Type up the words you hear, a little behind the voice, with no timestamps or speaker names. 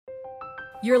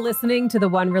You're listening to The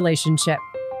One Relationship,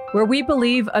 where we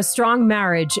believe a strong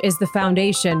marriage is the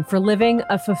foundation for living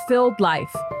a fulfilled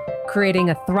life,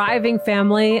 creating a thriving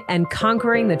family, and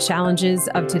conquering the challenges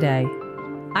of today.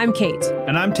 I'm Kate.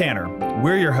 And I'm Tanner.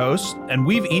 We're your hosts, and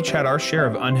we've each had our share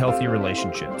of unhealthy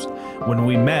relationships. When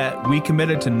we met, we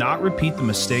committed to not repeat the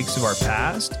mistakes of our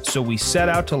past, so we set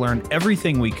out to learn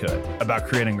everything we could about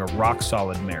creating a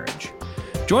rock-solid marriage.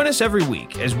 Join us every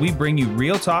week as we bring you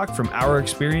real talk from our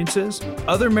experiences,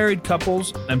 other married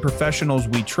couples, and professionals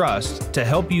we trust to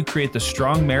help you create the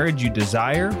strong marriage you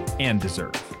desire and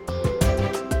deserve.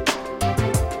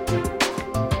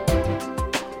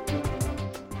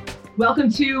 Welcome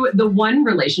to The One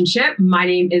Relationship. My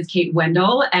name is Kate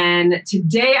Wendell, and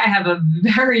today I have a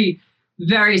very,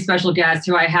 very special guest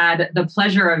who I had the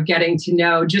pleasure of getting to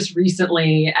know just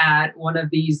recently at one of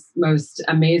these most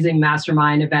amazing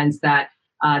mastermind events that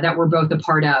we're both a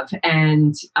part of,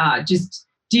 and just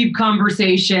deep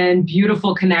conversation,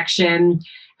 beautiful connection.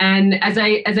 And as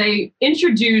I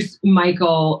introduce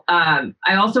Michael,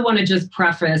 I also want to just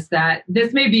preface that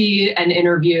this may be an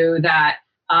interview that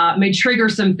may trigger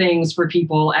some things for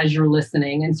people as you're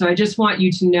listening. And so I just want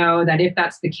you to know that if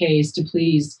that's the case, to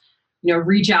please,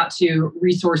 reach out to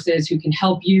resources who can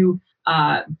help you.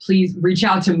 Please reach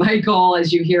out to Michael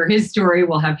as you hear his story.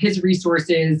 We'll have his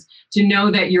resources to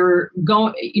know that you're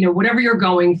going, whatever you're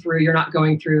going through, you're not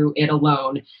going through it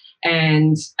alone.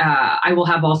 And I will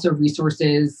have also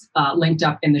resources linked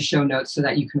up in the show notes so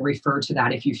that you can refer to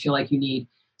that if you feel like you need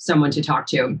someone to talk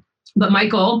to. But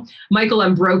Michael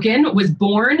Unbroken was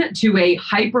born to a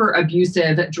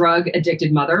hyper-abusive,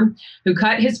 drug-addicted mother who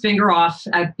cut his finger off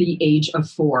at the age of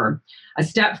 4. A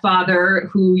stepfather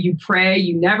who you pray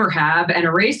you never have, and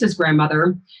a racist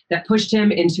grandmother that pushed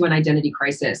him into an identity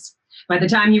crisis. By the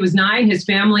time he was 9, his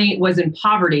family was in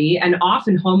poverty and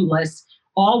often homeless,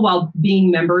 all while being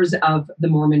members of the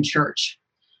Mormon Church.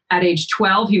 At age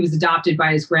 12, he was adopted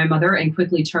by his grandmother and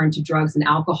quickly turned to drugs and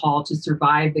alcohol to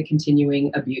survive the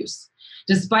continuing abuse.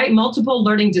 Despite multiple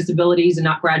learning disabilities and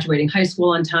not graduating high school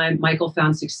on time, Michael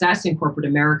found success in corporate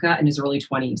America in his early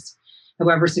 20s.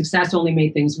 However, success only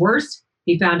made things worse.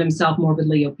 He found himself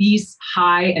morbidly obese,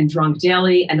 high and drunk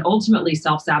daily, and ultimately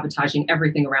self-sabotaging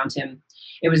everything around him.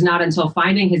 It was not until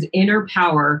finding his inner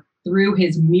power through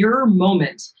his mirror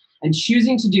moment and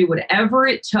choosing to do whatever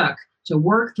it took to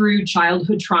work through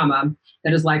childhood trauma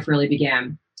that his life really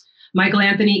began. Michael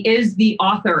Anthony is the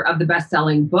author of the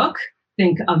best-selling book,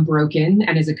 Think Unbroken,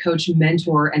 and is a coach,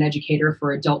 mentor, and educator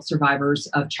for adult survivors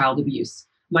of child abuse.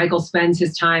 Michael spends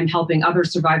his time helping other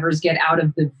survivors get out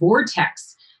of the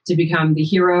vortex to become the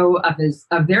hero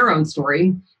of their own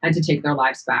story and to take their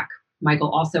lives back.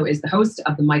 Michael also is the host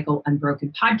of the Michael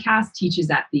Unbroken podcast, teaches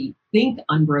at the Think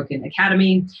Unbroken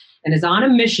Academy, and is on a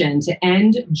mission to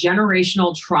end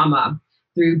generational trauma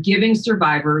through giving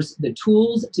survivors the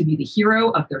tools to be the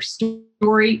hero of their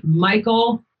story.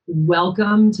 Michael,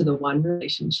 welcome to The One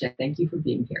Relationship. Thank you for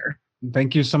being here.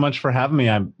 Thank you so much for having me.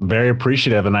 I'm very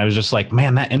appreciative. And I was just like,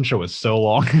 man, that intro was so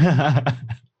long.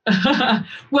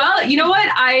 Well, you know what?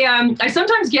 I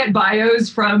sometimes get bios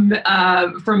from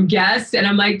guests, and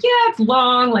I'm like, yeah, it's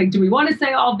long. Like, do we want to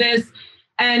say all this?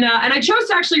 And I chose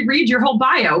to actually read your whole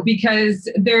bio because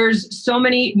there's so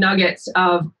many nuggets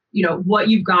of what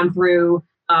you've gone through,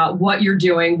 what you're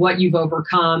doing, what you've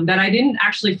overcome, that I didn't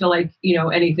actually feel like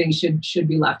anything should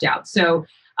be left out. So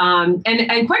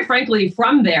and quite frankly,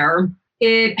 from there,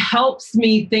 it helps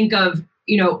me think of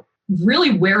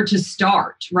really where to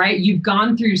start, right? You've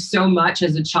gone through so much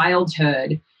as a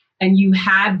childhood and you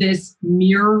had this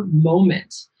mirror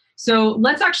moment. So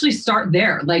let's actually start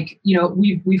there. Like,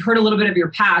 we've heard a little bit of your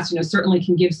past, certainly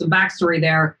can give some backstory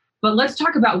there, but let's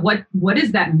talk about what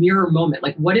is that mirror moment?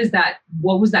 Like, what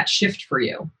was that shift for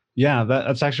you? Yeah,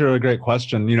 that's actually a really great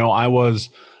question. I was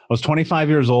 25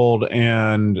 years old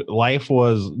and life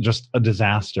was just a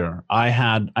disaster. I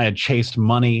had chased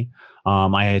money.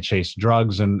 I had chased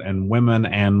drugs and women,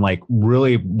 and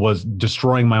really was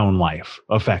destroying my own life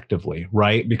effectively,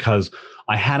 right? Because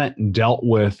I hadn't dealt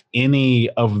with any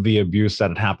of the abuse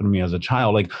that had happened to me as a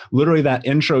child. Like, literally, that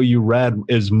intro you read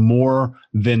is more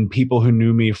than people who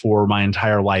knew me for my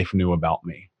entire life knew about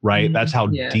me, right? Mm-hmm. That's how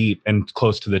deep and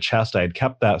close to the chest I had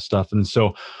kept that stuff. And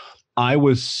so I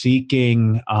was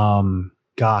seeking,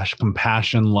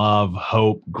 compassion, love,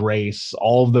 hope, grace,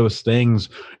 all of those things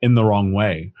in the wrong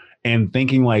way. And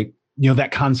thinking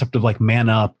that concept of man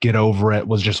up, get over it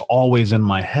was just always in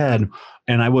my head.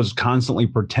 And I was constantly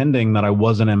pretending that I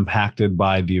wasn't impacted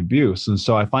by the abuse. And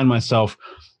so I find myself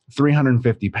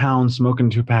 350 pounds, smoking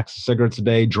 2 packs of cigarettes a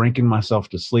day, drinking myself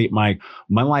to sleep. My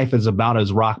life is about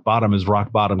as rock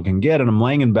bottom can get. And I'm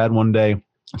laying in bed one day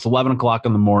It's 11 o'clock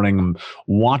in the morning. I'm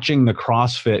watching the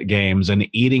CrossFit games and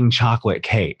eating chocolate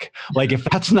cake. Like, if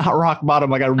that's not rock bottom,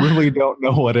 like, I really don't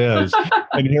know what is.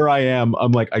 And here I am.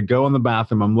 I'm like, I go in the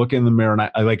bathroom, I'm looking in the mirror, and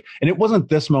I like, and it wasn't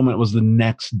this moment, it was the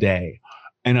next day.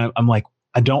 And I'm like,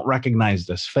 I don't recognize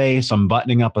this face. I'm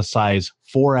buttoning up a size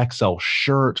 4XL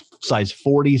shirt, size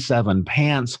 47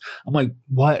 pants. I'm like,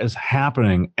 what is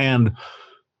happening? And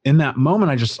in that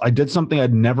moment, I did something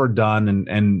I'd never done.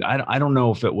 And I don't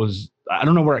know if it was, I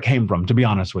don't know where it came from, to be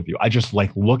honest with you. I just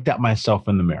like looked at myself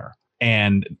in the mirror,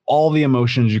 and all the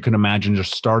emotions you can imagine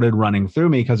just started running through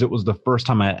me, because it was the first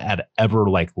time I had ever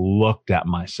like looked at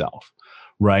myself,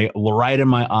 right in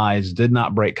my eyes, did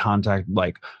not break contact,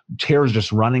 like tears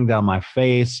just running down my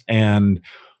face. And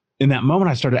in that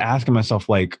moment, I started asking myself,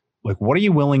 like, what are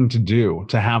you willing to do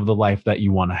to have the life that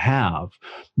you want to have?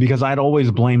 Because I'd always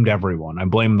blamed everyone. I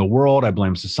blamed the world. I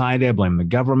blamed society. I blamed the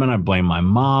government. I blamed my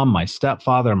mom, my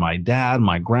stepfather, my dad,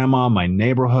 my grandma, my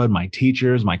neighborhood, my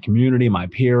teachers, my community, my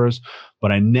peers.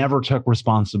 But I never took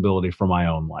responsibility for my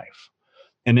own life.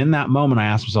 And in that moment, I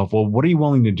asked myself, well, what are you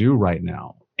willing to do right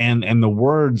now? And the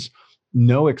words,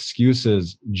 no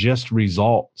excuses, just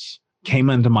results,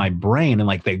 came into my brain, and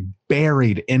like they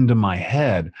buried into my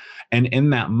head. And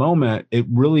in that moment, it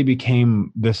really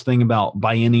became this thing about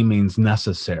by any means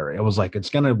necessary. I was like, it's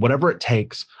going to, whatever it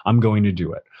takes, I'm going to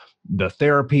do it. The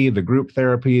therapy, the group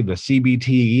therapy, the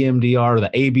CBT, EMDR,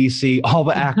 the ABC, all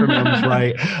the acronyms,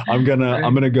 right? I'm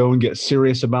gonna go and get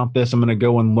serious about this. I'm gonna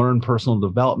go and learn personal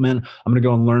development. I'm gonna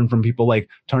go and learn from people like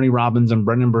Tony Robbins and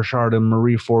Brendan Burchard and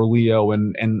Marie Forleo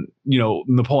and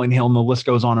Napoleon Hill, and the list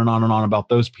goes on and on and on about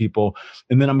those people.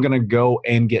 And then I'm gonna go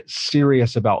and get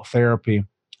serious about therapy.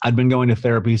 I'd been going to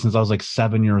therapy since I was like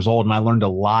 7 years old, and I learned to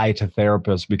lie to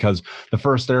therapists, because the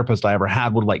first therapist I ever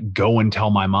had would like go and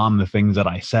tell my mom the things that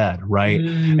I said, right?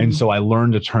 And so I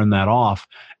learned to turn that off.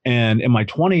 And in my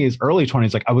 20s, early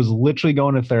 20s, like I was literally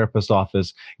going to a therapist's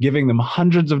office, giving them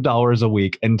hundreds of dollars a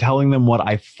week and telling them what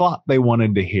I thought they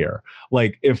wanted to hear.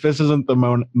 Like, if this isn't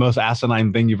the most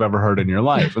asinine thing you've ever heard in your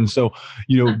life. And so,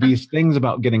 these things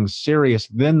about getting serious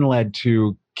then led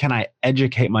to, can I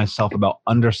educate myself about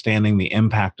understanding the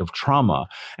impact of trauma?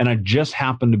 And I just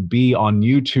happened to be on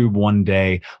YouTube one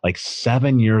day, like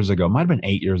 7 years ago, might have been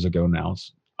 8 years ago now.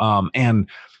 And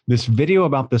this video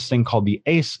about this thing called the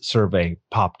ACE survey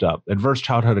popped up, Adverse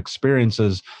Childhood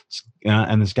Experiences.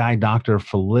 And this guy, Dr.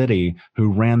 Felitti,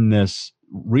 who ran this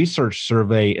research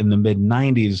survey in the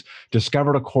mid-90s,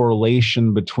 discovered a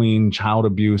correlation between child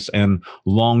abuse and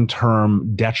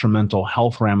long-term detrimental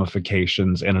health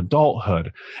ramifications in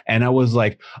adulthood. And I was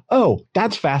like, oh,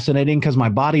 that's fascinating, because my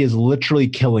body is literally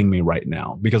killing me right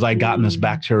now, because I'd gotten this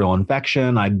bacterial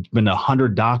infection. I'd been to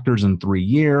 100 doctors in 3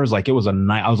 years. Like, it was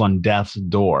I was on death's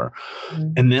door.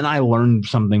 And then I learned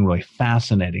something really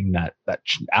fascinating, that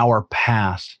our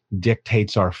past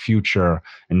dictates our future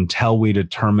until we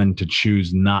determine to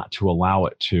choose not to allow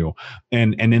it to.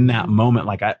 And in that moment,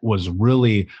 like,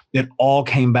 it all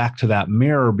came back to that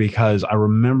mirror, because I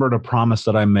remembered a promise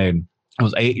that I made. I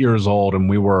was 8 years old, and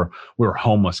we were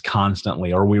homeless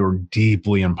constantly, or we were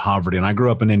deeply in poverty. And I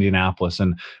grew up in Indianapolis,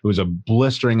 and it was a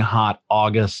blistering hot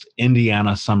August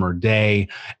Indiana summer day,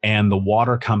 and the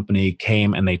water company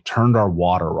came and they turned our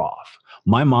water off.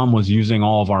 My mom was using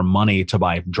all of our money to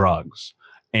buy drugs.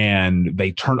 And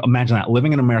imagine that,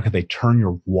 living in America, they turn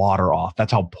your water off.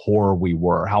 That's how poor we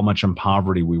were, how much in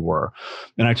poverty we were.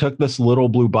 And I took this little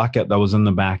blue bucket that was in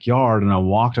the backyard, and I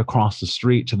walked across the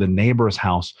street to the neighbor's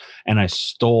house, and I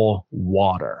stole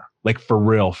water, like for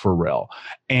real.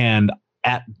 And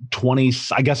at 20,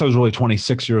 I guess I was really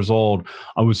 26 years old,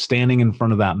 I was standing in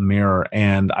front of that mirror,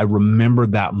 and I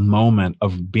remembered that moment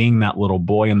of being that little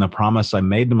boy and the promise I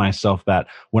made to myself that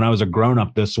when I was a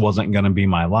grown-up, this wasn't going to be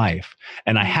my life.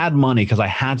 And I had money because I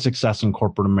had success in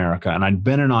corporate America, and I'd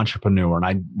been an entrepreneur,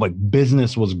 and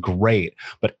business was great,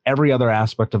 but every other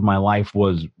aspect of my life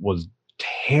was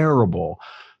terrible.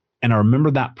 And I remember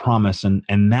that promise,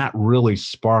 and that really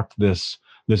sparked this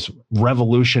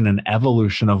revolution and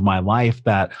evolution of my life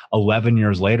that 11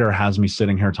 years later has me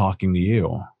sitting here talking to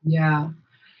you. Yeah.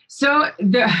 So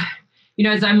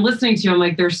as I'm listening to you, I'm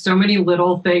like, there's so many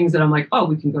little things that I'm like, oh,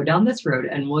 we can go down this road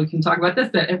and we can talk about this,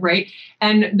 right?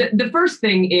 And the first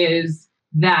thing is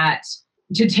that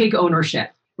to take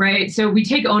ownership, right? So we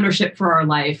take ownership for our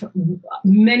life.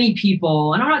 Many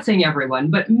people, and I'm not saying everyone,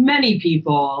 but many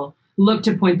people look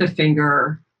to point the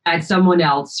finger at someone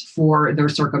else for their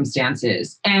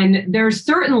circumstances. And there's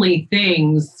certainly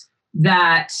things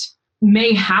that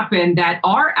may happen that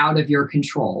are out of your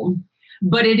control,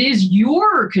 but it is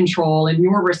your control and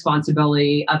your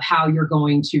responsibility of how you're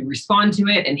going to respond to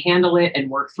it and handle it and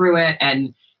work through it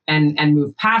and and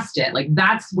move past it. Like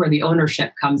that's where the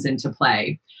ownership comes into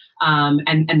play.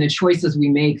 And the choices we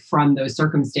make from those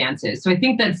circumstances. So I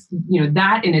think that's,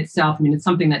 that in itself, I mean, it's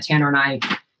something that Tanner and I,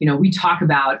 we talk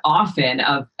about often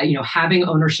of, having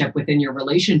ownership within your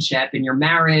relationship and your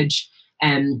marriage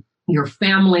and your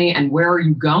family and where are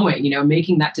you going,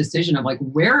 making that decision of like,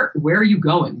 where are you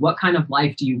going? What kind of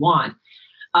life do you want?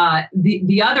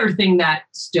 The other thing that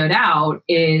stood out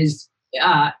is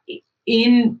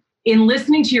in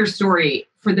listening to your story,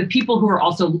 for the people who are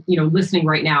also, listening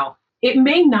right now, it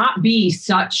may not be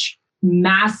such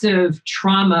massive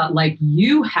trauma like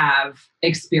you have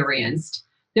experienced.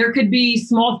 There could be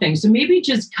small things. So maybe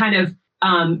just kind of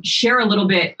share a little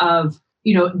bit of,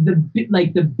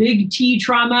 the big T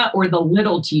trauma or the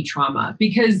little T trauma,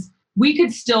 because we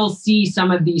could still see some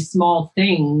of these small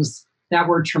things that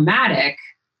were traumatic,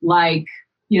 like,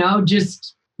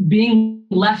 just being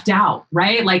left out,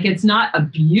 right? Like it's not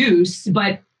abuse,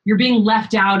 but you're being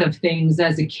left out of things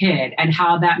as a kid and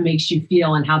how that makes you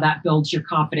feel and how that builds your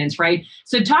confidence, right?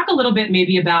 So talk a little bit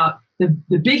maybe about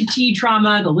the big T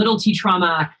trauma, the little T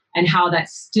trauma, and how that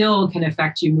still can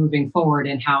affect you moving forward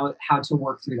and how to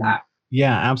work through that.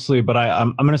 Yeah, absolutely. But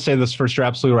I'm going to say this first. You're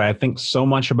absolutely right. I think so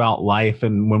much about life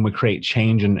and when we create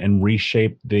change and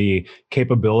reshape the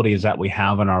capabilities that we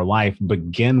have in our life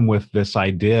begin with this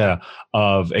idea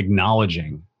of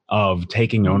acknowledging, of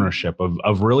taking ownership,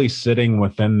 of really sitting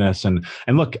within this. And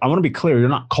look, I want to be clear, you're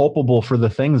not culpable for the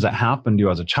things that happened to you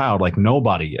as a child. Like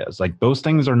nobody is. Like those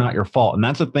things are not your fault. And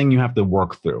that's a thing you have to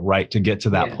work through, right? To get to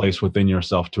that place within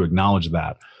yourself to acknowledge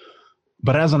that.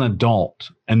 But as an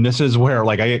adult, and this is where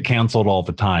like I get canceled all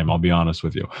the time, I'll be honest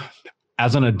with you.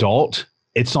 As an adult,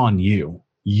 it's on you.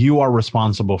 You are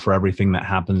responsible for everything that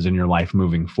happens in your life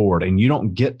moving forward. And you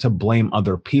don't get to blame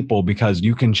other people because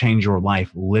you can change your life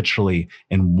literally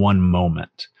in one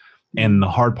moment. And the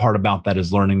hard part about that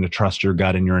is learning to trust your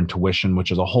gut and your intuition, which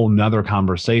is a whole nother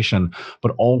conversation.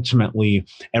 But ultimately,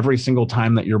 every single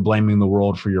time that you're blaming the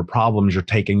world for your problems, you're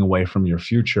taking away from your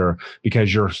future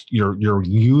because you're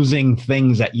using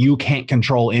things that you can't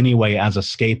control anyway as a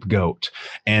scapegoat.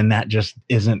 And that just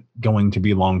isn't going to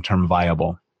be long-term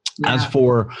viable. Yeah. As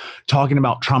for talking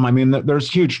about trauma, I mean, there's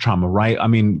huge trauma, right? I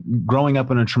mean, growing up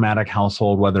in a traumatic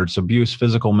household, whether it's abuse,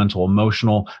 physical, mental,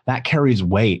 emotional, that carries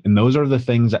weight. And those are the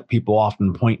things that people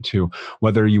often point to,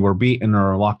 whether you were beaten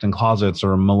or locked in closets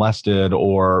or molested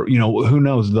or, who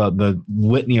knows, the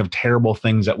litany of terrible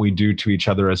things that we do to each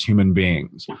other as human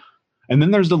beings. And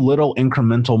then there's the little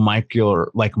incremental,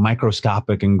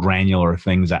 microscopic and granular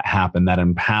things that happen that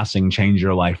in passing change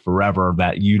your life forever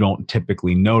that you don't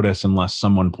typically notice unless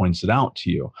someone points it out to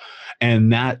you.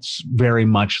 And that's very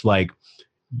much like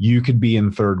you could be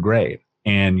in third grade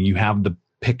and you have the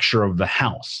picture of the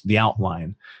house, the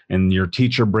outline, and your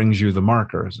teacher brings you the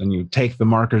markers and you take the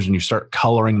markers and you start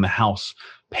coloring the house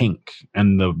pink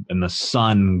and the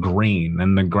sun green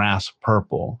and the grass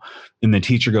purple. And the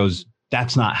teacher goes,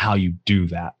 "That's not how you do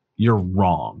that. You're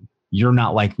wrong. You're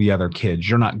not like the other kids.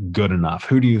 You're not good enough.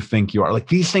 Who do you think you are?" Like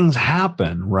these things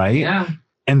happen, right? Yeah.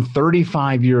 And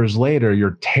 35 years later,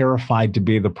 you're terrified to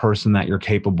be the person that you're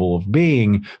capable of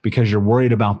being because you're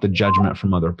worried about the judgment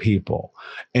from other people.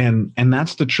 And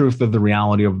that's the truth of the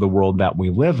reality of the world that we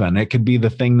live in. It could be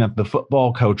the thing that the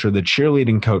football coach or the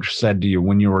cheerleading coach said to you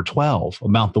when you were 12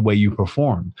 about the way you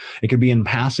perform. It could be in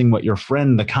passing what your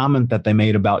friend, the comment that they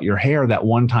made about your hair that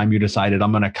one time you decided,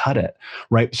 I'm going to cut it,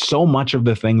 right? So much of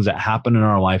the things that happen in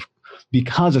our life,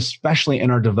 because especially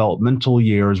in our developmental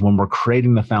years, when we're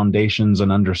creating the foundations and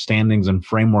understandings and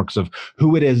frameworks of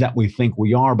who it is that we think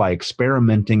we are by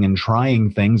experimenting and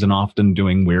trying things and often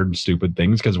doing weird, stupid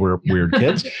things because we're weird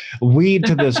kids, lead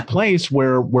to this place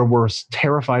where we're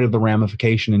terrified of the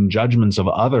ramification and judgments of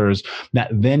others that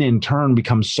then in turn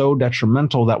becomes so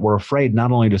detrimental that we're afraid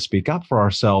not only to speak up for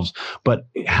ourselves, but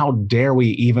how dare we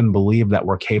even believe that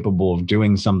we're capable of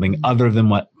doing something other than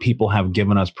what people have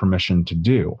given us permission to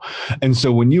do. And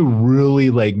so when you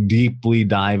really deeply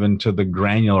dive into the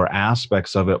granular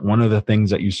aspects of it, one of the things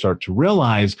that you start to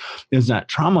realize is that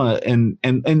trauma, and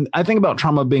I think about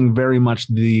trauma being very much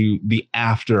the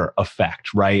after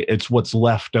effect, right? It's what's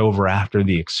left over after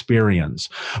the experience.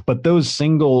 But those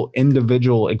single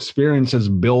individual experiences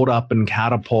build up and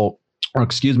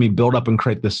build up and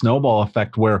create the snowball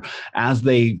effect where as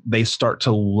they start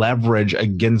to leverage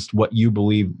against what you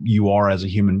believe you are as a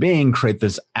human being, create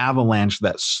this avalanche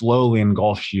that slowly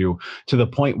engulfs you to the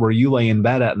point where you lay in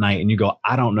bed at night and you go,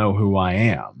 I don't know who I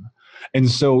am.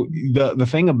 And so the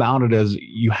thing about it is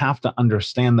you have to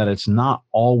understand that it's not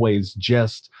always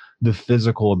just the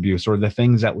physical abuse or the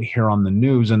things that we hear on the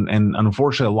news. And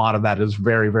unfortunately, a lot of that is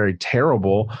very, very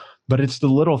terrible. But it's the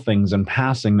little things in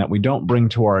passing that we don't bring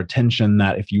to our attention,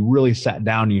 that if you really sat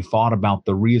down and you thought about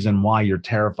the reason why you're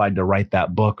terrified to write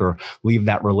that book or leave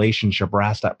that relationship or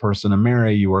ask that person to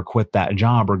marry you or quit that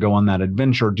job or go on that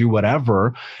adventure, do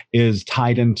whatever, is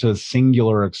tied into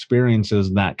singular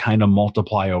experiences that kind of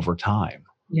multiply over time.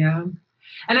 Yeah.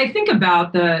 And I think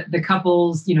about the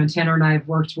couples, Tanner and I have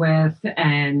worked with,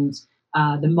 and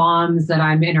the moms that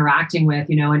I'm interacting with,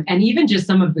 and even just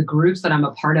some of the groups that I'm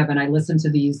a part of. And I listen to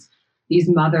these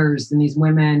mothers and these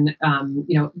women,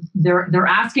 they're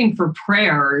asking for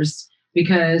prayers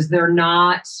because they're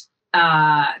not,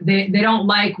 they don't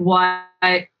like what,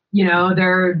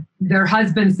 their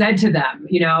husband said to them,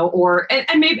 or,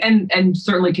 and maybe, and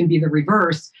certainly can be the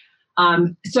reverse.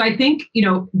 So I think,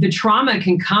 the trauma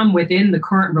can come within the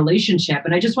current relationship.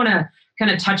 And I just want to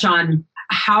kind of touch on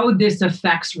how this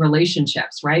affects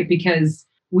relationships, right? Because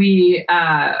we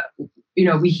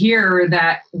hear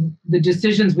that the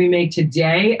decisions we make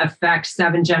today affect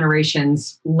 7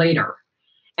 generations later.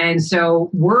 And so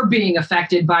we're being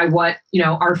affected by what,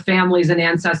 our families and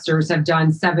ancestors have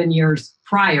done 7 years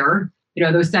prior,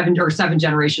 those 7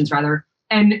 generations rather.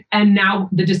 And now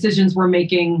the decisions we're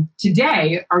making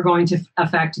today are going to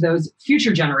affect those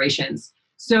future generations.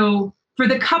 So for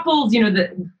the couples,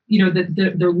 they're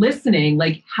listening,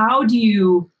 like, what do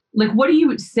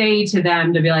you say to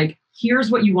them to be like,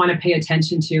 here's what you want to pay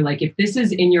attention to. Like, if this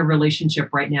is in your relationship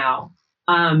right now,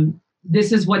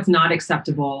 this is what's not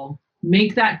acceptable.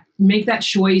 Make that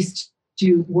choice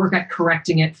to work at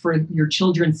correcting it for your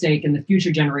children's sake and the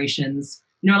future generations.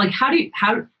 How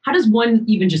does one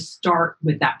even just start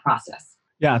with that process?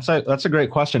 Yeah, that's a great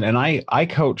question. And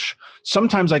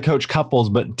sometimes I coach couples,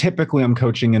 but typically I'm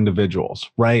coaching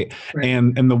individuals, right?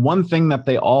 And the one thing that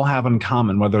they all have in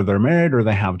common, whether they're married or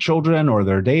they have children or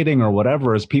they're dating or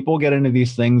whatever, is people get into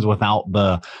these things without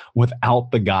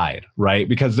the guide, right?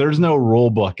 Because there's no rule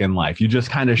book in life. You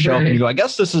just kind of show up and you go, I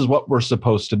guess this is what we're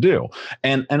supposed to do.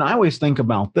 And I always think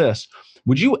about this.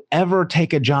 Would you ever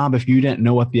take a job if you didn't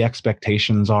know what the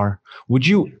expectations are? Would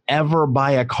you ever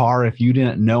buy a car if you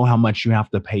didn't know how much you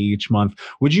have to pay each month?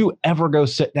 Would you ever go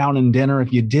sit down in dinner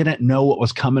if you didn't know what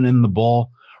was coming in the bowl?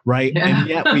 Right. Yeah. And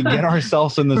yet we get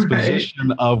ourselves in this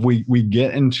position of we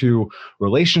get into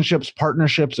relationships,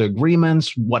 partnerships,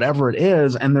 agreements, whatever it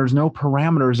is, and there's no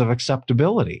parameters of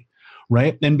acceptability.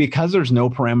 Right. And because there's no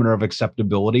parameter of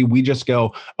acceptability, we just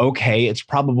go, okay, it's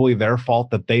probably their fault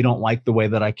that they don't like the way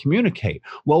that I communicate.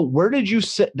 Well, where did you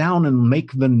sit down and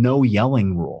make the no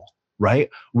yelling rule?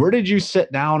 Right? Where did you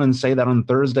sit down and say that on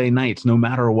Thursday nights, no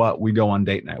matter what, we go on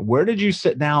date night? Where did you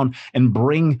sit down and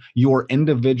bring your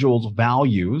individual's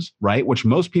values, right? Which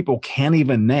most people can't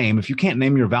even name. If you can't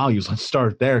name your values, let's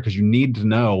start there, because you need to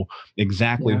know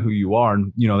exactly who you are.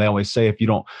 And, they always say, if you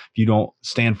don't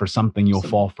stand for something, you'll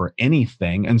fall for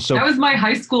anything. And so that was my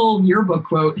high school yearbook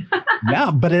quote.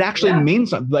 Yeah, but it actually means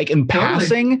something. Like in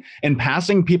passing,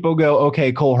 people go,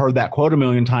 okay, Cole heard that quote a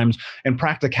million times. In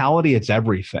practicality, it's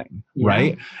everything.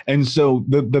 Right. And so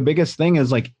the biggest thing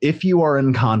is, like, if you are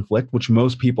in conflict, which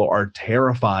most people are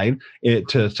terrified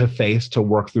to face, to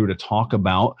work through, to talk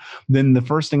about, then the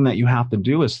first thing that you have to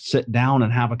do is sit down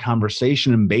and have a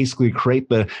conversation and basically create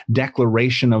the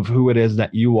declaration of who it is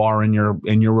that you are in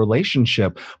your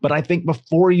relationship. But I think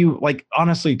before you, like,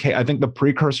 honestly, Kate, I think the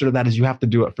precursor to that is you have to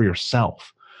do it for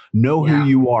yourself. Know who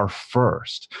you are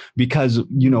first, because,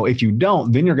 if you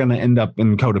don't, then you're going to end up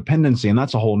in codependency. And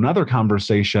that's a whole nother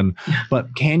conversation.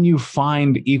 But can you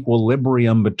find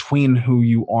equilibrium between who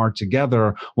you are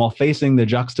together while facing the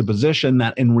juxtaposition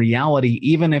that in reality,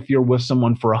 even if you're with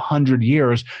someone for 100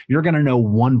 years, you're going to know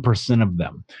 1% of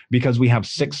them, because we have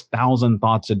 6,000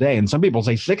 thoughts a day. And some people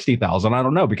say 60,000. I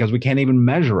don't know, because we can't even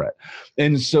measure it.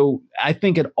 And so I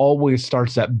think it always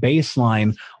starts at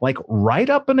baseline, like write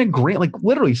up an agreement, like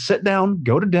literally sit down,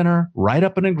 go to dinner, write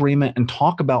up an agreement, and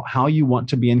talk about how you want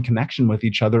to be in connection with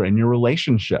each other in your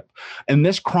relationship. And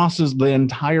this crosses the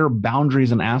entire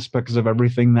boundaries and aspects of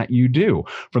everything that you do,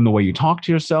 from the way you talk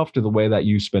to yourself, to the way that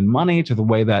you spend money, to the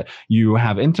way that you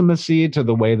have intimacy, to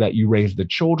the way that you raise the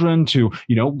children, to,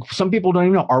 some people don't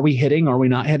even know, are we hitting? Are we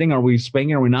not hitting? Are we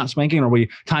spanking? Are we not spanking? Are we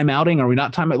time outing? Are we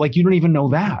not time out? Like, you don't even know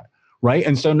that. Right.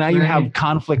 And so now you have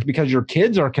conflict because your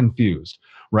kids are confused,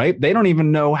 right? They don't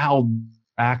even know how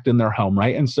act in their home,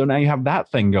 right? And so now you have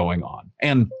that thing going on.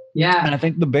 And I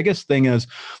think the biggest thing is,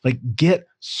 like, get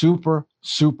super,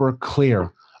 super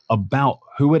clear about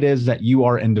who it is that you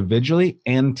are individually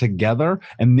and together.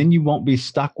 And then you won't be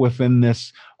stuck within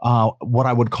this, what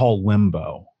I would call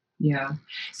limbo. Yeah.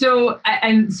 So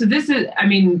this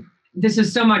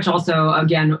is so much also,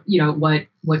 again,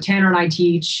 what Tanner and I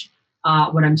teach,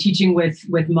 what I'm teaching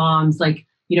with moms, like,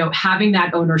 having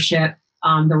that ownership,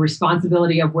 the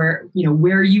responsibility of where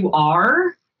you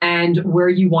are and where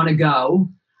you want to go,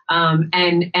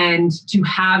 and to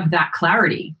have that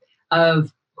clarity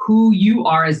of who you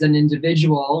are as an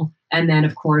individual, and then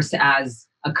of course as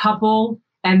a couple,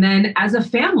 and then as a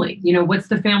family. What's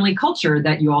the family culture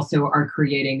that you also are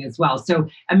creating as well? So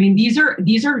I mean,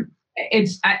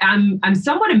 I'm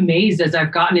somewhat amazed as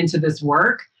I've gotten into this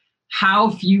work how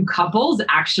few couples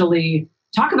actually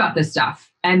talk about this stuff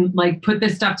and like put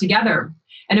this stuff together.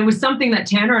 And it was something that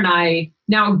Tanner and I,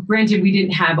 now granted, we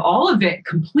didn't have all of it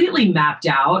completely mapped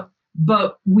out,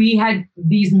 but we had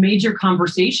these major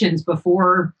conversations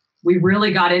before we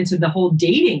really got into the whole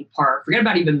dating part. Forget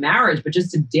about even marriage, but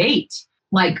just to date.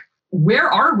 Like, where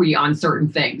are we on certain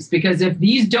things? Because if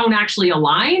these don't actually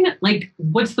align, like,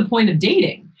 what's the point of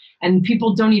dating? And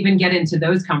people don't even get into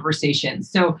those conversations.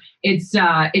 So it's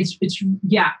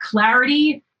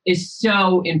clarity is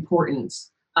so important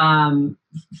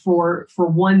for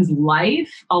one's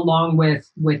life, along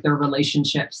with their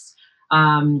relationships,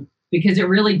 because it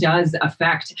really does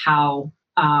affect how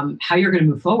you're going to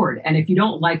move forward. And if you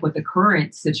don't like what the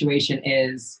current situation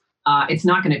is, it's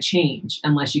not going to change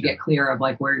unless you get clear of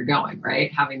like where you're going,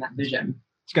 right? Having that vision.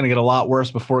 It's going to get a lot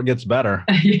worse before it gets better.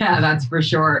 Yeah, that's for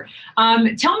sure.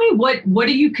 Tell me, what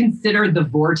do you consider the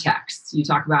vortex? You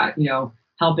talk about,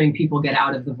 helping people get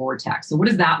out of the vortex. So what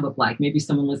does that look like? Maybe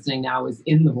someone listening now is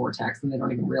in the vortex and they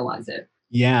don't even realize it.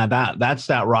 Yeah, that's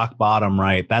that rock bottom,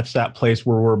 right? That's that place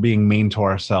where we're being mean to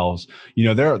ourselves.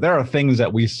 There are things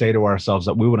that we say to ourselves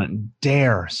that we wouldn't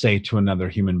dare say to another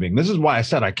human being. This is why I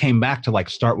said I came back to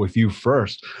start with you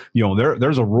first.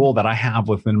 There's a rule that I have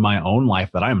within my own life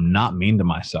that I am not mean to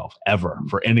myself ever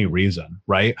for any reason,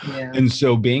 right? Yeah. And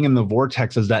so being in the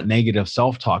vortex is that negative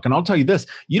self-talk. And I'll tell you this,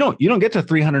 you don't get to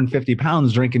 350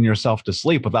 pounds drinking yourself to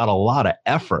sleep without a lot of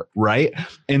effort, right?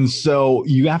 And so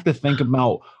you have to think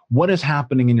about what is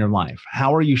happening in your life.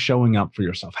 How are you showing up for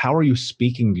yourself? How are you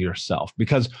speaking to yourself?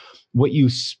 Because what you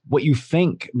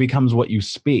think becomes what you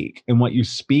speak, and what you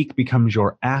speak becomes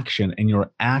your action, and your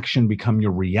action become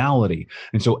your reality.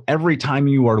 And so every time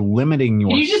you are limiting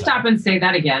yourself. Can you just stop and say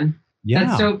that again? Yeah.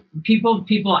 That's so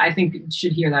people I think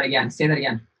should hear that again. Say that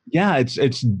again. Yeah,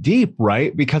 it's deep,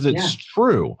 right? Because it's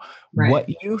true. Right. What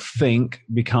you think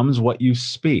becomes what you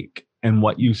speak, and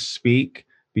what you speak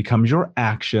becomes your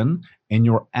action, and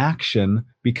your action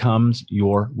becomes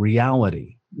your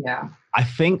reality. Yeah. I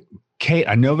think, Kate,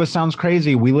 I know this sounds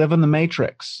crazy. We live in the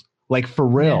Matrix. Like, for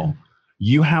real. Yeah.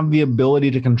 You have the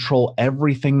ability to control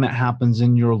everything that happens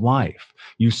in your life.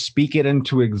 You speak it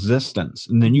into existence,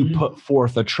 and then you put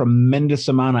forth a tremendous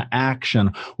amount of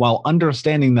action while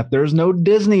understanding that there's no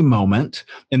Disney moment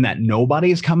and that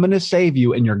nobody's coming to save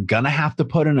you, and you're going to have to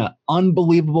put in an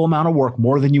unbelievable amount of work,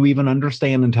 more than you even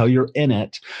understand until you're in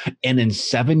it. And in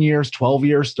 7 years, 12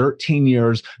 years, 13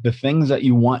 years, the things that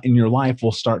you want in your life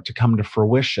will start to come to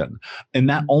fruition. And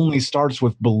that only starts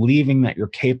with believing that you're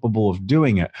capable of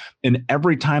doing it. And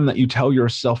every time that you tell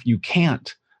yourself you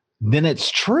can't, then it's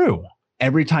true.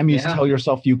 Every time you tell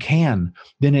yourself you can,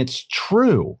 then it's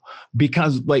true.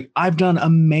 Because I've done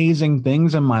amazing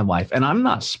things in my life, and I'm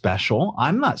not special.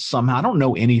 I don't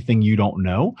know anything you don't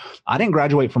know. I didn't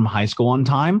graduate from high school on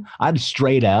time. I had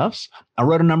straight Fs. I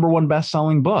wrote a #1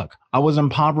 best-selling book. I was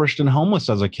impoverished and homeless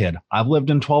as a kid. I've lived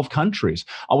in 12 countries.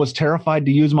 I was terrified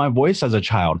to use my voice as a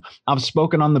child. I've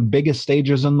spoken on the biggest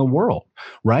stages in the world,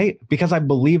 right? Because I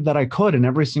believed that I could. And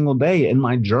every single day in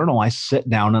my journal, I sit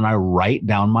down and I write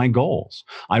down my goals.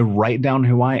 I write down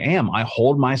who I am. I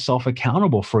hold myself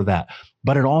accountable for that.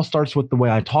 But it all starts with the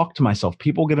way I talk to myself.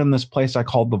 People get in this place I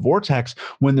call the vortex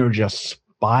when they're just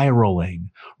spiraling,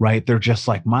 right? They're just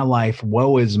like, my life,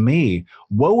 woe is me.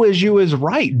 Woe is you is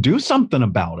right. Do something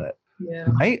about it. Yeah.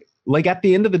 Right? At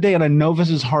the end of the day, and I know this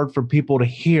is hard for people to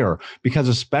hear, because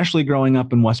especially growing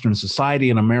up in Western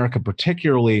society, in America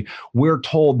particularly, we're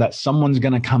told that someone's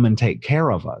going to come and take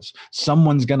care of us.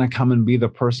 Someone's going to come and be the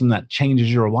person that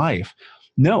changes your life.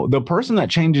 No, the person that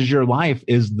changes your life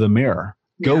is the mirror.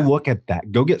 Go look at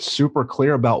that. Go get super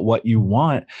clear about what you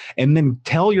want, and then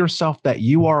tell yourself that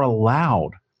you are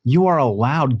allowed. You are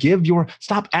allowed.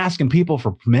 Stop asking people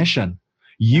for permission.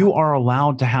 You are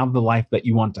allowed to have the life that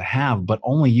you want to have, but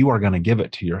only you are going to give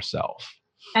it to yourself.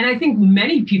 And I think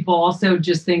many people also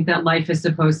just think that life is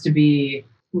supposed to be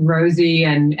rosy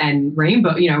and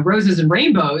rainbow, roses and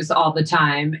rainbows all the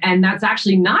time. And that's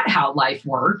actually not how life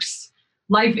works.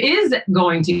 Life is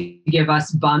going to give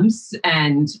us bumps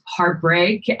and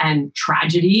heartbreak and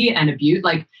tragedy and abuse.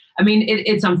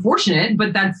 It's unfortunate,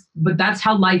 but that's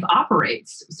how life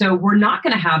operates. So we're not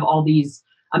going to have all these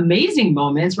amazing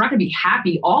moments. We're not going to be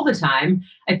happy all the time.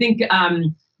 I think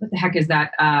what the heck is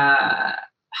that?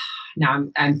 Now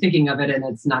I'm thinking of it and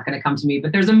it's not going to come to me,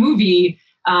 but there's a movie,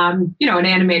 an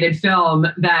animated film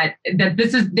that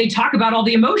they talk about all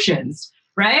the emotions,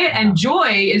 right? Yeah. And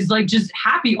joy is like just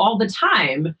happy all the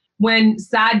time, when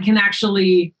sad can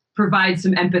actually provide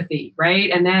some empathy, right?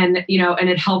 And then, and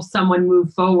it helps someone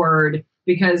move forward,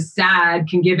 because sad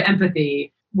can give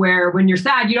empathy, where when you're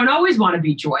sad, you don't always want to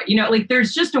be joy. Like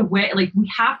there's just a way, like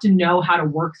we have to know how to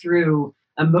work through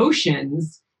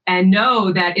emotions and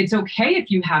know that it's okay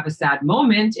if you have a sad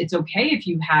moment. It's okay if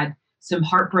you had some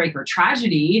heartbreak or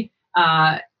tragedy.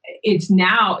 It's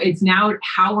now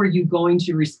how are you going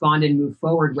to respond and move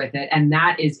forward with it? And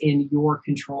that is in your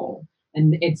control.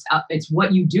 And it's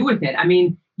what you do with it. I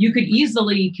mean, you could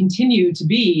easily continue to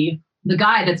be the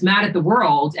guy that's mad at the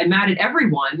world and mad at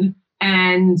everyone,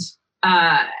 and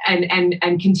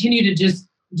continue to just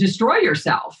destroy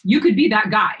yourself. You could be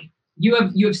that guy. You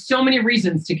have so many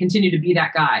reasons to continue to be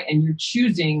that guy, and you're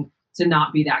choosing to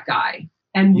not be that guy.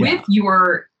 And with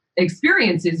your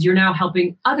experiences, you're now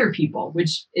helping other people,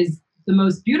 which is the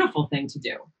most beautiful thing to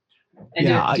do. And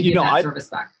to give that service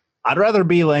back. I'd rather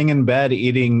be laying in bed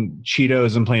eating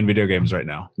Cheetos and playing video games right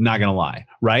now. Not gonna lie,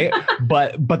 right?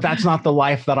 but that's not the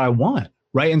life that I want,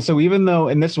 right? And so even though,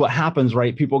 and this is what happens,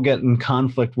 right? People get in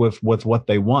conflict with what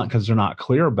they want because they're not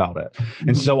clear about it. Mm-hmm.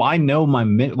 And so I know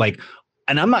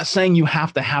and I'm not saying you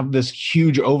have to have this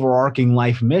huge overarching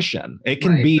life mission. It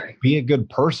can be a good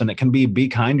person. It can be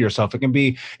kind to yourself. It can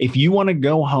be, if you want to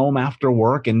go home after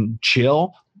work and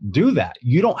chill, do that.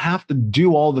 You don't have to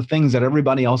do all the things that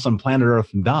everybody else on planet Earth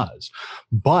does.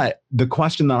 But the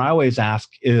question that I always ask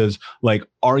is like,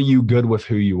 are you good with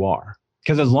who you are?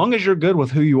 Because as long as you're good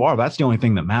with who you are, that's the only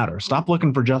thing that matters. Stop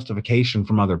looking for justification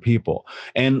from other people.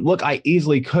 And look, I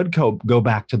easily could go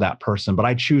back to that person, but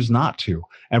I choose not to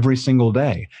every single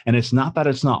day. And it's not that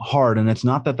it's not hard. And it's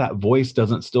not that voice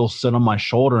doesn't still sit on my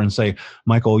shoulder and say,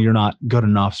 Michael, you're not good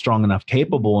enough, strong enough,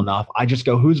 capable enough. I just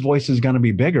go, whose voice is going to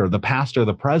be bigger, the past or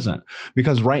the present?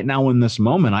 Because right now in this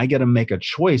moment, I get to make a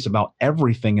choice about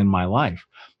everything in my life.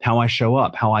 How I show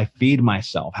up, how I feed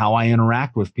myself, how I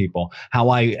interact with people, how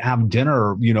I have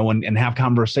dinner, and have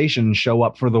conversation and show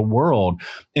up for the world.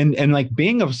 And like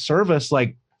being of service,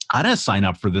 like I didn't sign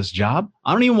up for this job.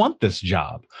 I don't even want this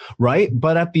job, right?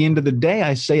 But at the end of the day,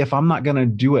 I say, if I'm not going to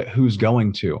do it, who's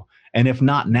going to? And if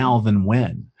not now, then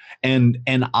when? And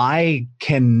I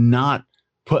cannot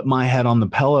put my head on the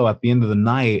pillow at the end of the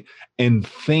night and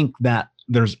think that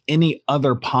there's any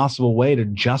other possible way to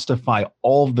justify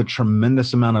all of the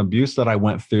tremendous amount of abuse that I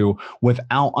went through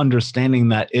without understanding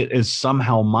that it is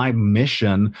somehow my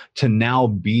mission to now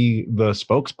be the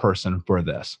spokesperson for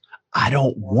this. I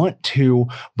don't want to,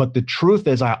 but the truth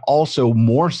is I also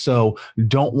more so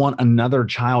don't want another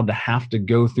child to have to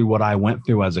go through what I went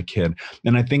through as a kid.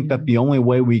 And I think that the only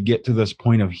way we get to this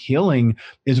point of healing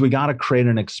is we got to create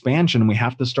an expansion. We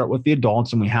have to start with the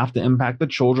adults and we have to impact the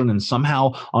children. And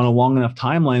somehow on a long enough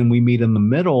timeline, we meet in the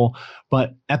middle.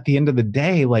 But at the end of the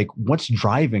day, like, what's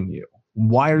driving you?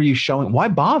 Why are you showing? Why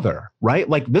bother? Right?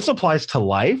 Like this applies to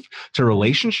life, to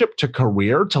relationship, to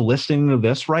career, to listening to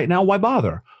this right now. Why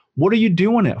bother? What are you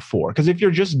doing it for? Because if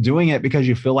you're just doing it because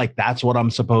you feel like that's what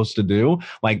I'm supposed to do,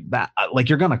 like that, like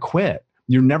you're going to quit.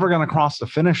 You're never going to cross the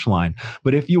finish line.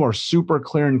 But if you are super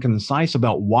clear and concise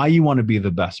about why you want to be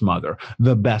the best mother,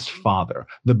 the best father,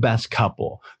 the best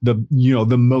couple, the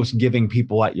most giving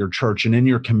people at your church and in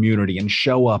your community, and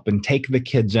show up and take the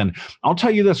kids in. I'll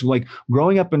tell you this, like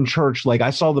growing up in church, like I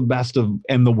saw the best of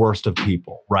and the worst of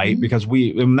people, right? Mm-hmm. Because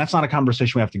that's not a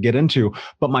conversation we have to get into.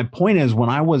 But my point is, when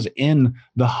I was in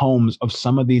the homes of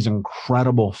some of these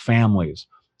incredible families,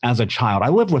 as a child, I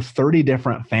lived with 30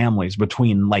 different families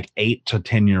between like 8 to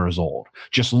 10 years old,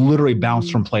 just literally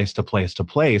bounced from place to place to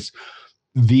place.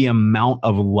 The amount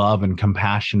of love and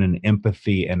compassion and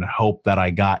empathy and hope that I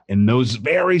got in those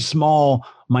very small,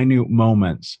 minute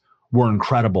moments were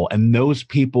incredible. And those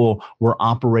people were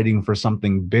operating for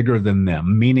something bigger than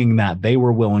them, meaning that they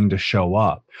were willing to show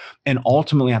up. And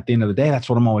ultimately, at the end of the day, that's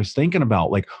what I'm always thinking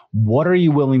about. Like, what are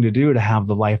you willing to do to have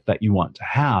the life that you want to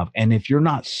have? And if you're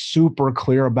not super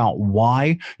clear about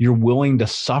why you're willing to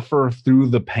suffer through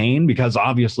the pain, because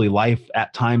obviously life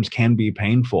at times can be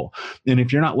painful. And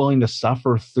if you're not willing to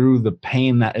suffer through the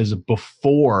pain that is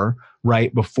before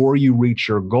you reach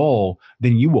your goal,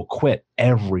 then you will quit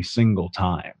every single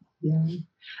time. Yeah.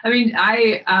 I mean,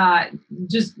 I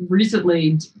just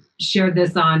recently shared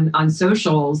this on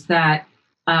socials that,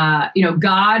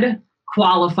 God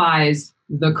qualifies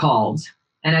the called.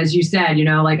 And as you said,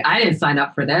 like I didn't sign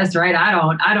up for this, right?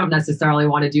 I don't necessarily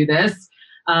want to do this.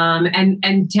 And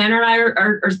Tanner and I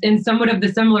are in somewhat of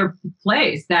the similar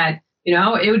place that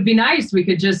it would be nice. We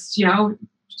could just,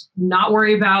 not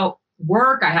worry about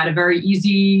work. I had a very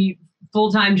easy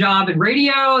full-time job in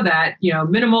radio that,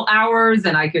 minimal hours,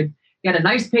 and I could get a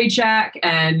nice paycheck,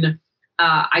 and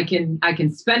I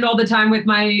can spend all the time with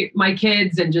my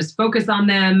kids and just focus on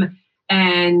them.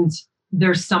 And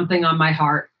there's something on my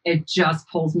heart. It just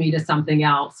pulls me to something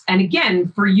else. And again,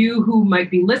 for you who might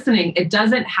be listening, it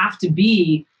doesn't have to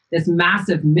be this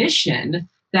massive mission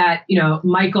that,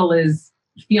 Michael is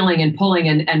feeling and pulling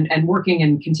and working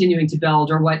and continuing to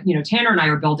build, or what, Tanner and I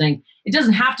are building. It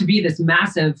doesn't have to be this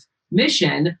massive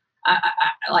mission.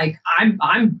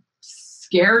 I'm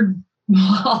scared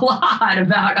a lot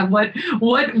about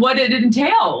what it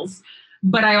entails.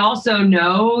 But I also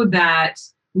know that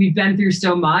we've been through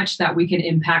so much that we can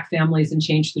impact families and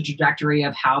change the trajectory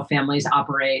of how families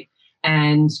operate.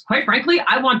 And quite frankly,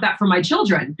 I want that for my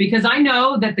children, because I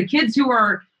know that the kids who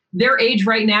are their age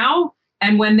right now,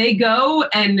 and when they go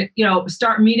and,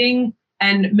 start meeting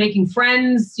and making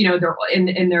friends, they're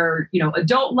in their,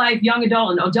 adult life, young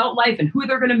adult and adult life, and who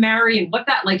they're going to marry and what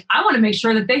that, I want to make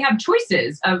sure that they have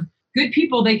choices of good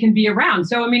people they can be around.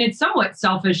 So, it's somewhat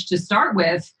selfish to start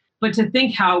with, but to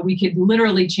think how we could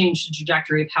literally change the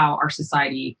trajectory of how our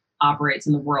society operates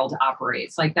and the world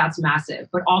operates, that's massive.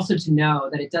 But also to know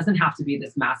that it doesn't have to be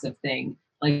this massive thing,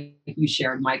 like you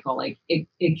shared, Michael.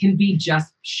 It can be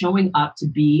just showing up to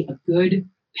be a good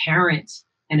parent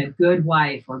and a good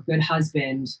wife or good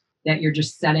husband, that you're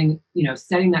just setting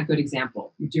that good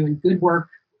example. You're doing good work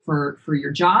for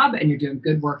your job, and you're doing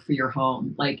good work for your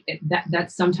home.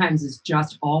 That sometimes is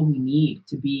just all we need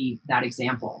to be that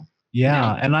example.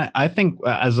 Yeah. And I think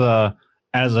as a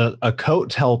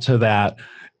coattail to that,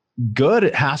 good,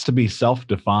 it has to be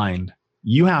self-defined.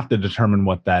 You have to determine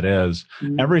what that is.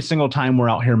 Mm-hmm. Every single time we're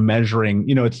out here measuring,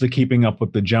 it's the keeping up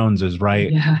with the Joneses,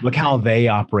 right? Yeah. Look how they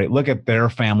operate. Look at their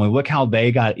family. Look how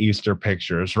they got Easter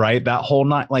pictures, right? That whole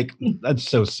night, that's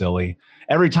so silly.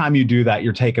 Every time you do that,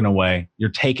 you're taking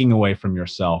away from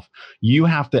yourself. You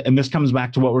have to, and this comes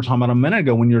back to what we were talking about a minute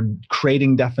ago, when you're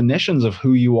creating definitions of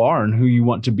who you are and who you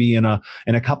want to be in a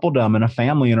coupledom, in a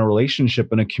family, in a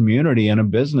relationship, in a community, in a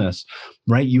business,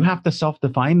 right? You have to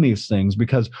self-define these things,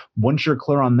 because once you're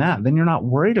clear on that, then you're not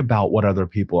worried about what other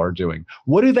people are doing.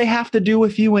 What do they have to do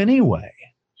with you anyway?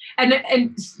 And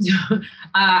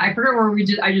I forget where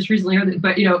I just recently heard that,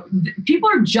 but people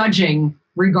are judging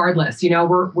regardless.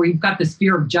 We've got this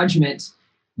fear of judgment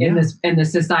in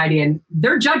this society, and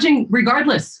they're judging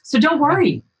regardless. So don't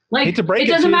worry. It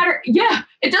doesn't matter. Yeah,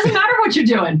 it doesn't matter what you're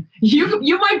doing.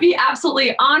 You might be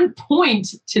absolutely on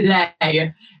point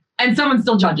today, and someone's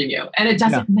still judging you, and it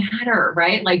doesn't matter,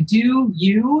 right? Do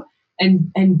you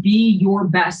and be your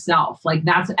best self.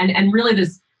 That's and really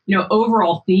this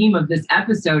overall theme of this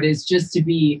episode is just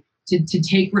to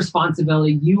take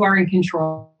responsibility. You are in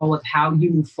control of how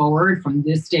you move forward from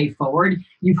this day forward.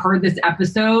 You've heard this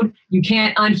episode. You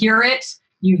can't unhear it.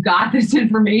 You've got this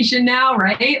information now,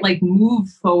 right? Move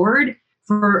forward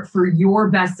for your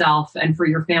best self and for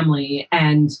your family,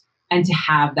 and to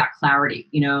have that clarity.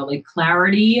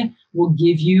 Clarity will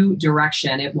give you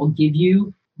direction. It will give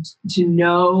you to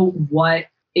know what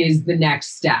is the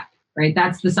next step, right?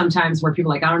 That's sometimes where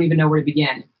people I don't even know where to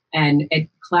begin. And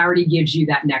clarity gives you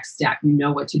that next step. You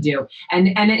know what to do. And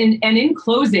in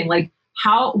closing,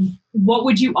 what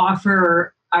would you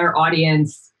offer our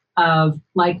audience of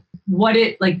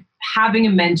having a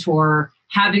mentor,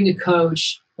 having a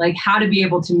coach, how to be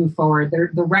able to move forward?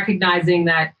 They're recognizing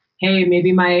that, hey,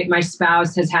 maybe my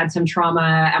spouse has had some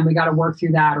trauma and we got to work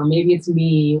through that, or maybe it's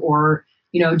me, or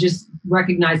just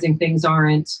recognizing things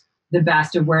aren't the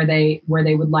best of where they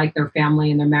would like their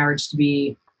family and their marriage to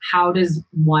be. How does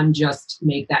one just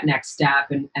make that next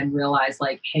step and realize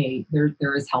hey,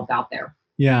 there is help out there?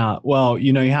 Yeah. Well,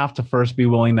 you have to first be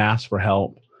willing to ask for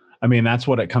help. That's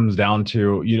what it comes down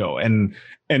to, and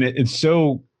it's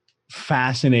so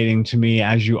fascinating to me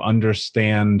as you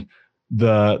understand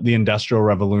the industrial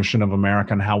revolution of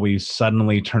America and how we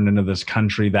suddenly turned into this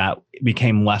country that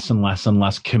became less and less and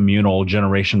less communal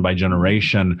generation by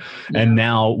generation. Yeah. And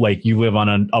now you live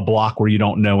on a block where you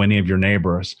don't know any of your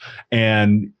neighbors.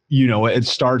 And it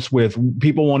starts with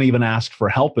people won't even ask for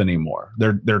help anymore.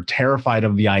 They're terrified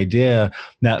of the idea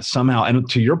that somehow, and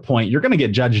to your point, you're going to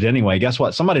get judged anyway. Guess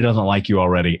what? Somebody doesn't like you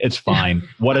already. It's fine.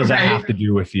 What does that have to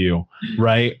do with you?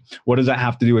 Right? What does that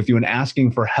have to do with you? And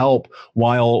asking for help,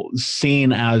 while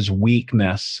seen as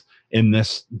weakness in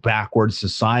this backward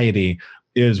society,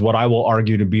 is what I will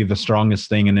argue to be the strongest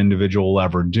thing an individual will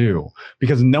ever do,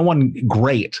 because no one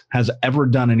great has ever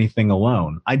done anything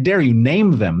alone. I dare you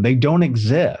name them. They don't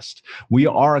exist. We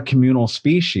are a communal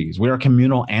species. We are a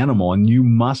communal animal. And you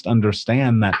must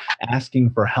understand that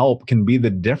asking for help can be the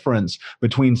difference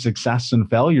between success and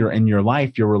failure in your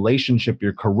life, your relationship,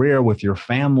 your career, with your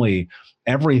family,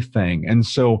 everything. And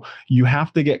so you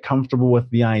have to get comfortable with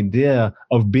the idea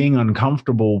of being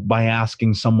uncomfortable by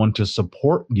asking someone to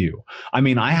support you. I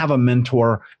mean, I have a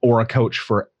mentor or a coach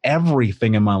for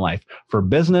everything in my life. For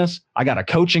business, I got a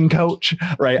coaching coach,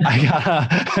 right? I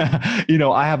got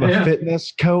I have a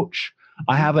fitness coach.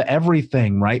 I have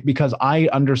everything, right? Because I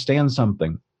understand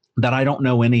something, that I don't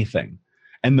know anything.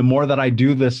 And the more that I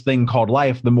do this thing called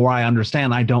life, the more I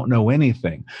understand I don't know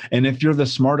anything. And if you're the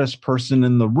smartest person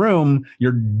in the room,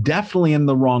 you're definitely in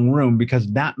the wrong room, because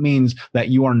that means that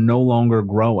you are no longer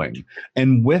growing.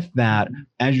 And with that,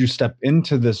 as you step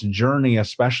into this journey,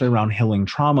 especially around healing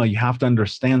trauma, you have to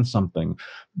understand something.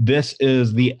 This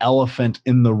is the elephant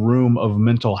in the room of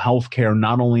mental health care,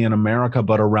 not only in America,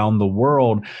 but around the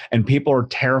world. And people are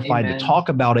terrified to talk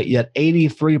about it, yet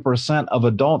 83% of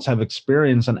adults have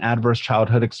experienced an adverse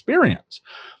childhood experience.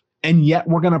 And yet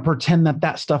we're going to pretend that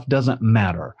that stuff doesn't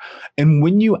matter. And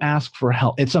when you ask for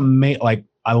help, it's amazing. Like,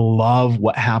 I love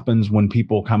what happens when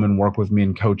people come and work with me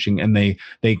in coaching, and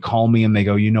they call me and they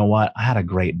go, you know what? I had a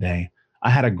great day. I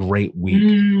had a great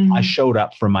week. I showed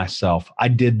up for myself. I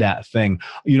did that thing.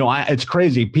 It's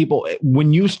crazy. People,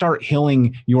 when you start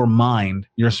healing your mind,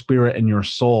 your spirit, and your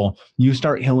soul, you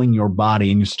start healing your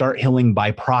body, and you start healing by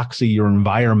proxy your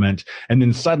environment. And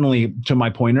then suddenly, to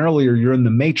my point earlier, you're in the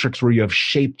matrix where you have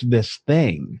shaped this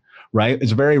thing, right?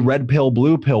 It's very red pill,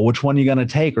 blue pill. Which one are you going to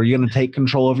take? Are you going to take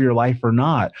control of your life or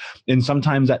not? And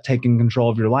sometimes that taking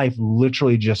control of your life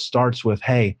literally just starts with,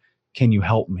 hey, can you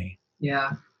help me?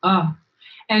 Yeah.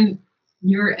 And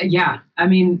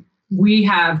we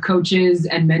have coaches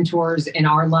and mentors in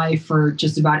our life for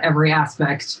just about every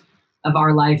aspect of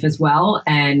our life as well.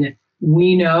 And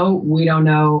we know we don't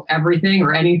know everything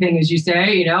or anything, as you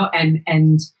say,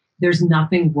 and there's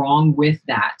nothing wrong with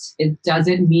that. It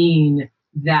doesn't mean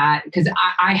that, because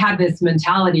I had this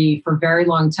mentality for a very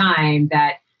long time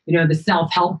that, the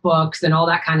self-help books and all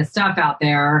that kind of stuff out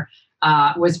there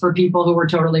was for people who were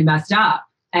totally messed up.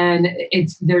 And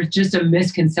there's just a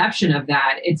misconception of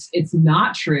that. It's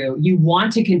not true. You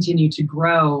want to continue to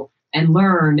grow and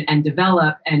learn and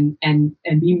develop and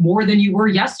be more than you were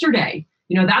yesterday.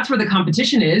 That's where the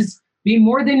competition is. Be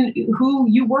more than who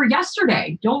you were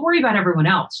yesterday. Don't worry about everyone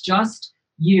else, just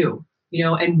you,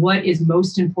 and what is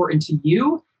most important to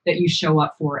you that you show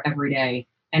up for every day.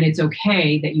 And it's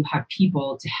okay that you have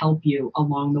people to help you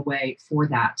along the way for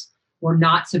that. We're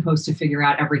not supposed to figure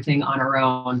out everything on our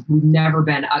own. We've never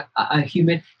been a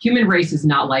human race is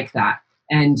not like that.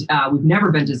 And we've never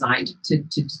been designed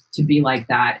to be like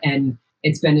that. And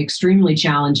it's been extremely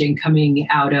challenging coming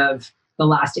out of the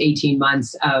last 18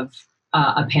 months of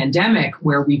a pandemic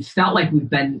where we've felt like we've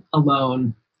been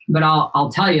alone. But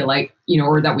I'll tell you,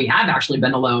 or that we have actually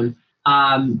been alone.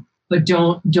 But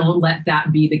don't let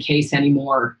that be the case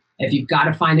anymore. If you've got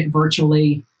to find it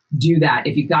virtually, do that.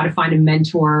 If you've got to find a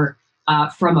mentor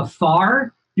from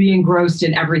afar, be engrossed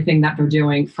in everything that they're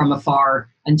doing from afar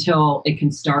until it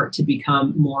can start to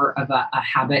become more of a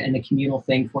habit and a communal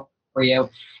thing for you.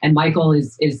 And Michael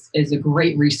is a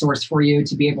great resource for you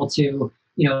to be able to,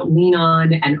 lean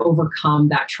on and overcome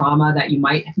that trauma that you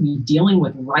might be dealing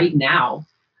with right now.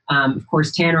 Of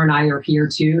course, Tanner and I are here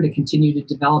too to continue to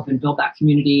develop and build that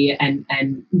community and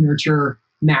nurture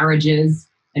marriages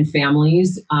and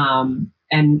families.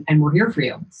 And we're here for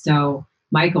you. So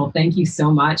Michael, thank you so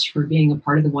much for being a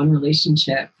part of the One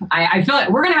Relationship. I feel like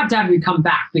we're going to have you come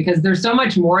back, because there's so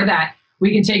much more that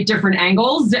we can take different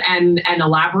angles and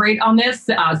elaborate on this.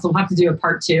 So we'll have to do a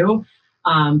part 2.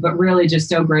 But really just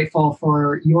so grateful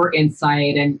for your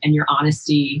insight and your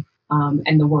honesty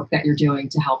and the work that you're doing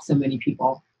to help so many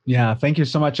people. Yeah, thank you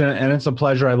so much. And it's a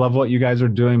pleasure. I love what you guys are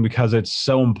doing, because it's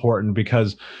so important,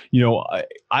 because,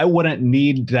 I wouldn't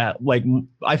need that.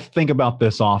 I think about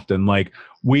this often,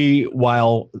 we,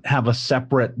 while have a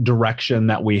separate direction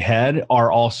that we head,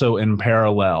 are also in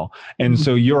parallel. And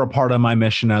so you're a part of my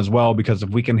mission as well, because if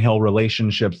we can heal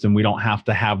relationships, then we don't have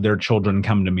to have their children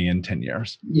come to me in 10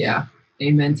 years. Yeah.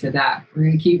 Amen to that. We're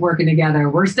going to keep working together.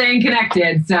 We're staying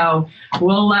connected. So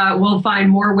we'll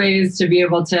find more ways to be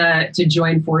able to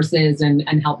join forces and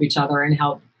help each other and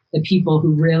help the people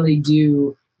who really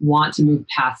do want to move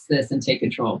past this and take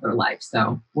control of their life.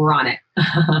 So we're on it.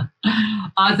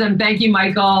 Awesome. Thank you,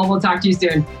 Michael. We'll talk to you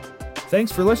soon.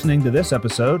 Thanks for listening to this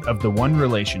episode of The One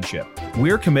Relationship.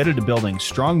 We're committed to building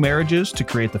strong marriages to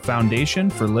create the foundation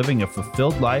for living a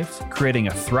fulfilled life, creating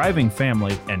a thriving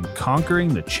family, and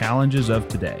conquering the challenges of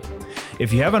today.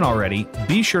 If you haven't already,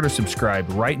 be sure to subscribe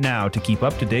right now to keep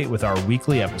up to date with our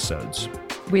weekly episodes.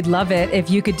 We'd love it if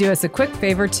you could do us a quick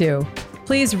favor too.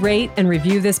 Please rate and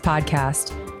review this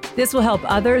podcast. This will help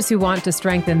others who want to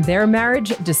strengthen their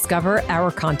marriage discover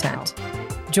our content.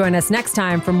 Join us next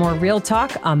time for more real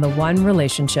talk on The One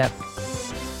Relationship.